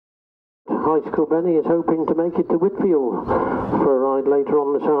High School Benny is hoping to make it to Whitfield for a ride later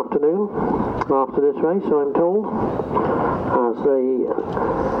on this afternoon after this race, I'm told, as they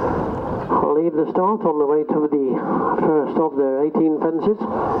leave the start on the way to the first of their 18 fences.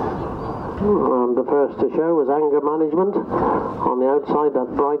 And the first to show was Anger Management. On the outside,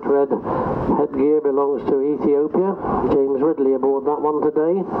 that bright red headgear belongs to Ethiopia. James Ridley aboard that one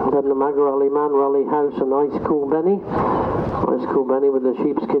today. Then the Magherally Man, Raleigh House and Ice Cool Benny. Ice Cool Benny with the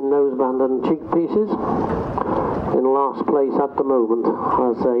sheepskin noseband and cheek pieces. In last place at the moment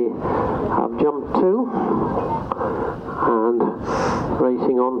as they have jumped two and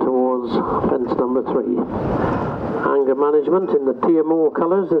racing on towards fence number 3. Anger Management in the Tia Moore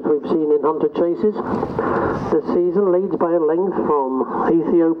colours as we've seen in Hunter Chases this season leads by a length from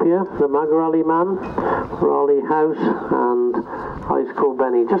Ethiopia, the Magherally Man, Raleigh House and Ice Cool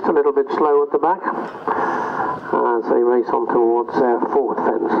Benny. Just a little bit slow at the back as they race on towards their 4th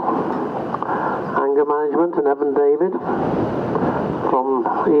fence. Anger Management and Evan David from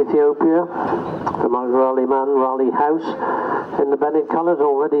Ethiopia, the Magherally Man, Raleigh House in the Bennett colours,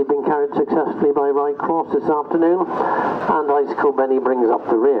 already been carried successfully by Right Cross this afternoon, and Ice Cool Benny brings up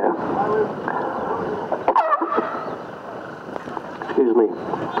the rear. Excuse me.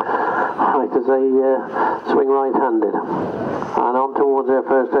 Right, as they swing right-handed and on towards their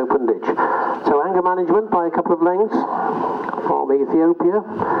first open ditch. So Anger Management by a couple of lengths from Ethiopia.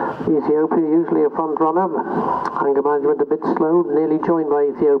 Ethiopia usually a front runner. Anger Management a bit slow, nearly joined by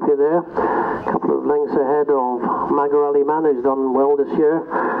Ethiopia there. A couple of lengths ahead of Magherally Man, who's done well this year,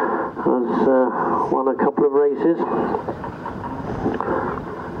 has won a couple of races.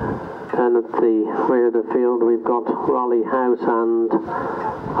 And at the rear of the field we've got Raleigh House and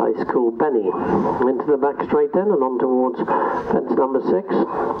Ice Cool Benny. Into the back straight then and on towards fence number 6.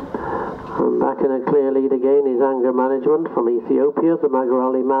 And back in a clear lead again is Anger Management from Ethiopia, the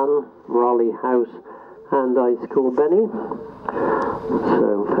Magherally Man, Raleigh House and Ice Cool Benny.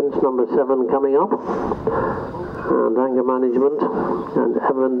 So fence number 7 coming up. And Anger Management and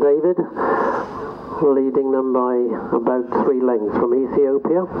Evan David leading them by about 3 lengths from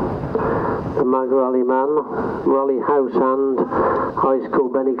Ethiopia. The Magherally Man, Raleigh House and Ice Cool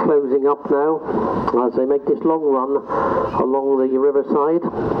Benny closing up now as they make this long run along the riverside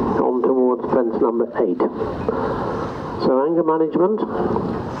on towards fence number 8. So Anger Management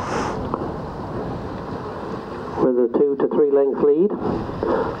with a 2 to 3 length lead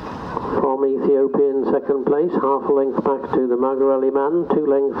from Ethiopia in second place, half a length back to the Magherally Man, 2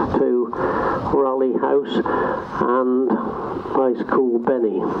 lengths to Raleigh House and Ice Cool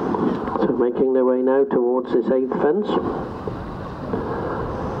Benny. So making their way now towards this 8th fence.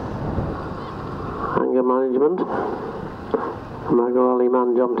 Anger Management. Magherally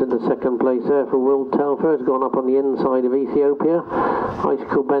Man jumped into second place there for Will Telfer, has gone up on the inside of Ethiopia. Ice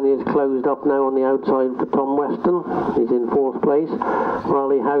Cool Benny is closed up now on the outside for Tom Weston. He's in 4th place.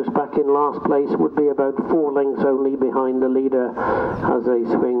 Raleigh House back in last place, would be about 4 lengths only behind the leader as they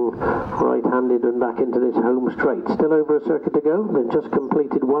swing right-handed and back into this home straight. Still over a circuit to go. They've just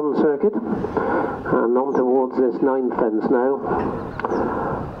completed 1 circuit and on towards this 9th fence now.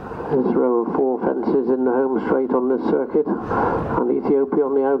 This row of 4 fences in the home straight on this circuit, and Ethiopia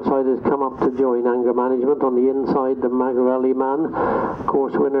on the outside has come up to join Anger Management. On the inside, the Magherally Man,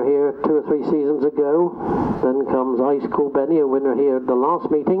 course winner here 2 or 3 seasons ago. Then comes Ice Cool Benny, a winner here at the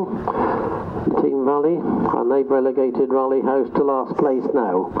last meeting, Team Valley, and they've relegated Raleigh House to last place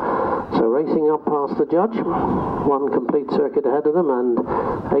now. So racing up past the judge, 1 complete circuit ahead of them and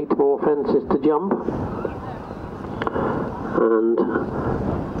 8 more fences to jump. And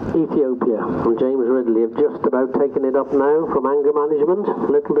Ethiopia and James Ridley have just about taken it up now from Anger Management.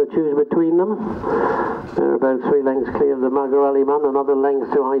 Little to choose between them. They're about 3 lengths clear of the Magherally Man, another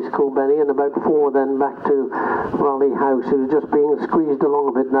length to Ice Cool Benny, and about 4 then back to Raleigh House, who's just being squeezed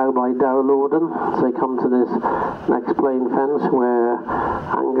along a bit now by Darrell Orden as they come to this next plain fence where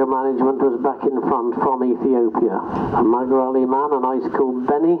Anger Management was back in front from Ethiopia. A Magherally Man and Ice Cool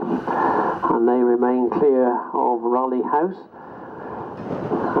Benny, and they remain clear of Raleigh House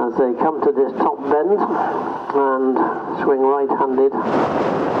as they come to this top bend and swing right-handed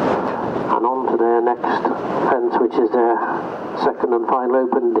and on to their next fence, which is their second and final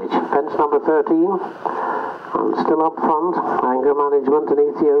open ditch. Fence number 13 And still up front, Anger Management and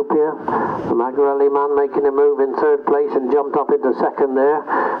Ethiopia. The Magherally Man making a move in third place and jumped up into second there,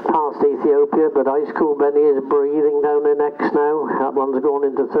 past Ethiopia, but Ice Cool Benny is breathing down their necks now. That one's gone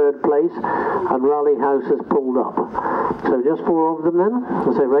into third place, and Rally House has pulled up. So just four of them then,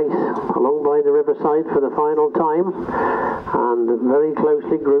 as they race along by the riverside for the final time, and very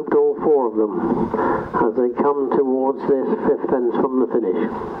closely grouped, all four of them, as they come towards this fifth fence from the finish.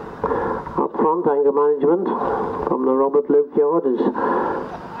 Up front, Anger Management from the Robert Luke yard is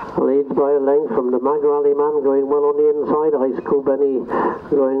leads by a length from the Magherally Man, going well on the inside. Ice Cool Benny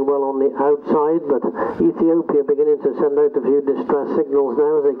going well on the outside, but Ethiopia beginning to send out a few distress signals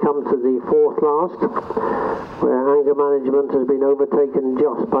now as they come to the fourth last, where Anger Management has been overtaken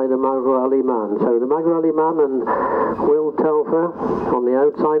just by the Magherally Man. So the Magherally Man and Will Telfer on the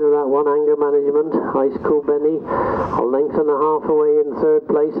outside of that one. Anger Management, Ice Cool Benny a length and a half away in third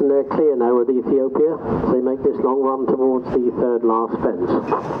place, and they're clear now with Ethiopia as they make this long run towards the third last fence.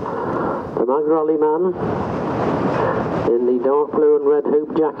 The Magherally Man in the dark blue and red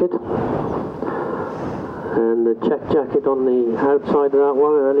hoop jacket, and the check jacket on the outside of that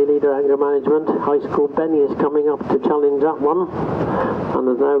one, early leader Anger Management. Ice Cool Benny is coming up to challenge that one, and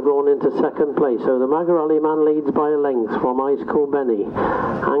has now gone into second place. So the Magherally Man leads by a length from Ice Cool Benny.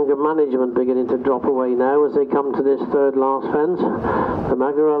 Anger Management beginning to drop away now as they come to this third last fence. The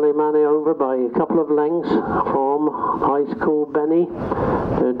Magherally Man over by a couple of lengths from Ice Cool Benny.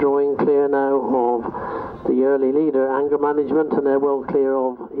 They're drawing clear now of the early leader Anger Management, and they're well clear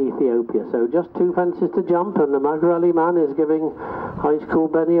of Ethiopia. So just two fences to jump, and the Magherally Man is giving Ice Cool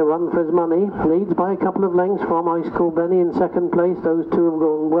Benny a run for his money. Leads by a couple of lengths from Ice Cool Benny in second place. Those two have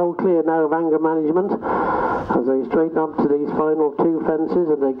gone well clear now of Anger Management as they straighten up to these final two fences,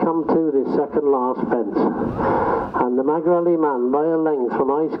 and they come to this second last fence. And the Magherally Man by a length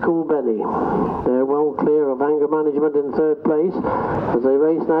from Ice Cool Benny. They're well clear of Anger Management in third place as they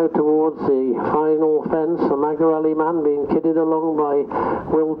race now towards the final fence. The Magherally Man being kidded along by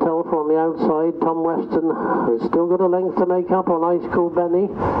Will Telfer on the outside. Tom Weston has still got a length to make up on Ice Cool Benny.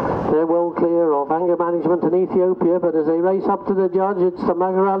 They're well clear of Anger Management in Ethiopia, but as they race up to the judge, it's the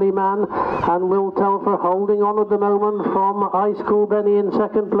Magherally Man and Will Telfer holding on at the moment from Ice Cool Benny in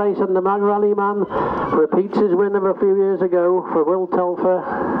second place, and the Magherally Man repeats his win of a few years ago for Will Telfer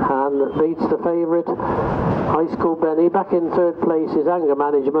and beats the favourite Ice Cool Benny. Back in third place is Anger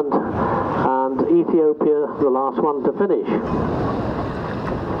Management, and Ethiopia the last one to finish.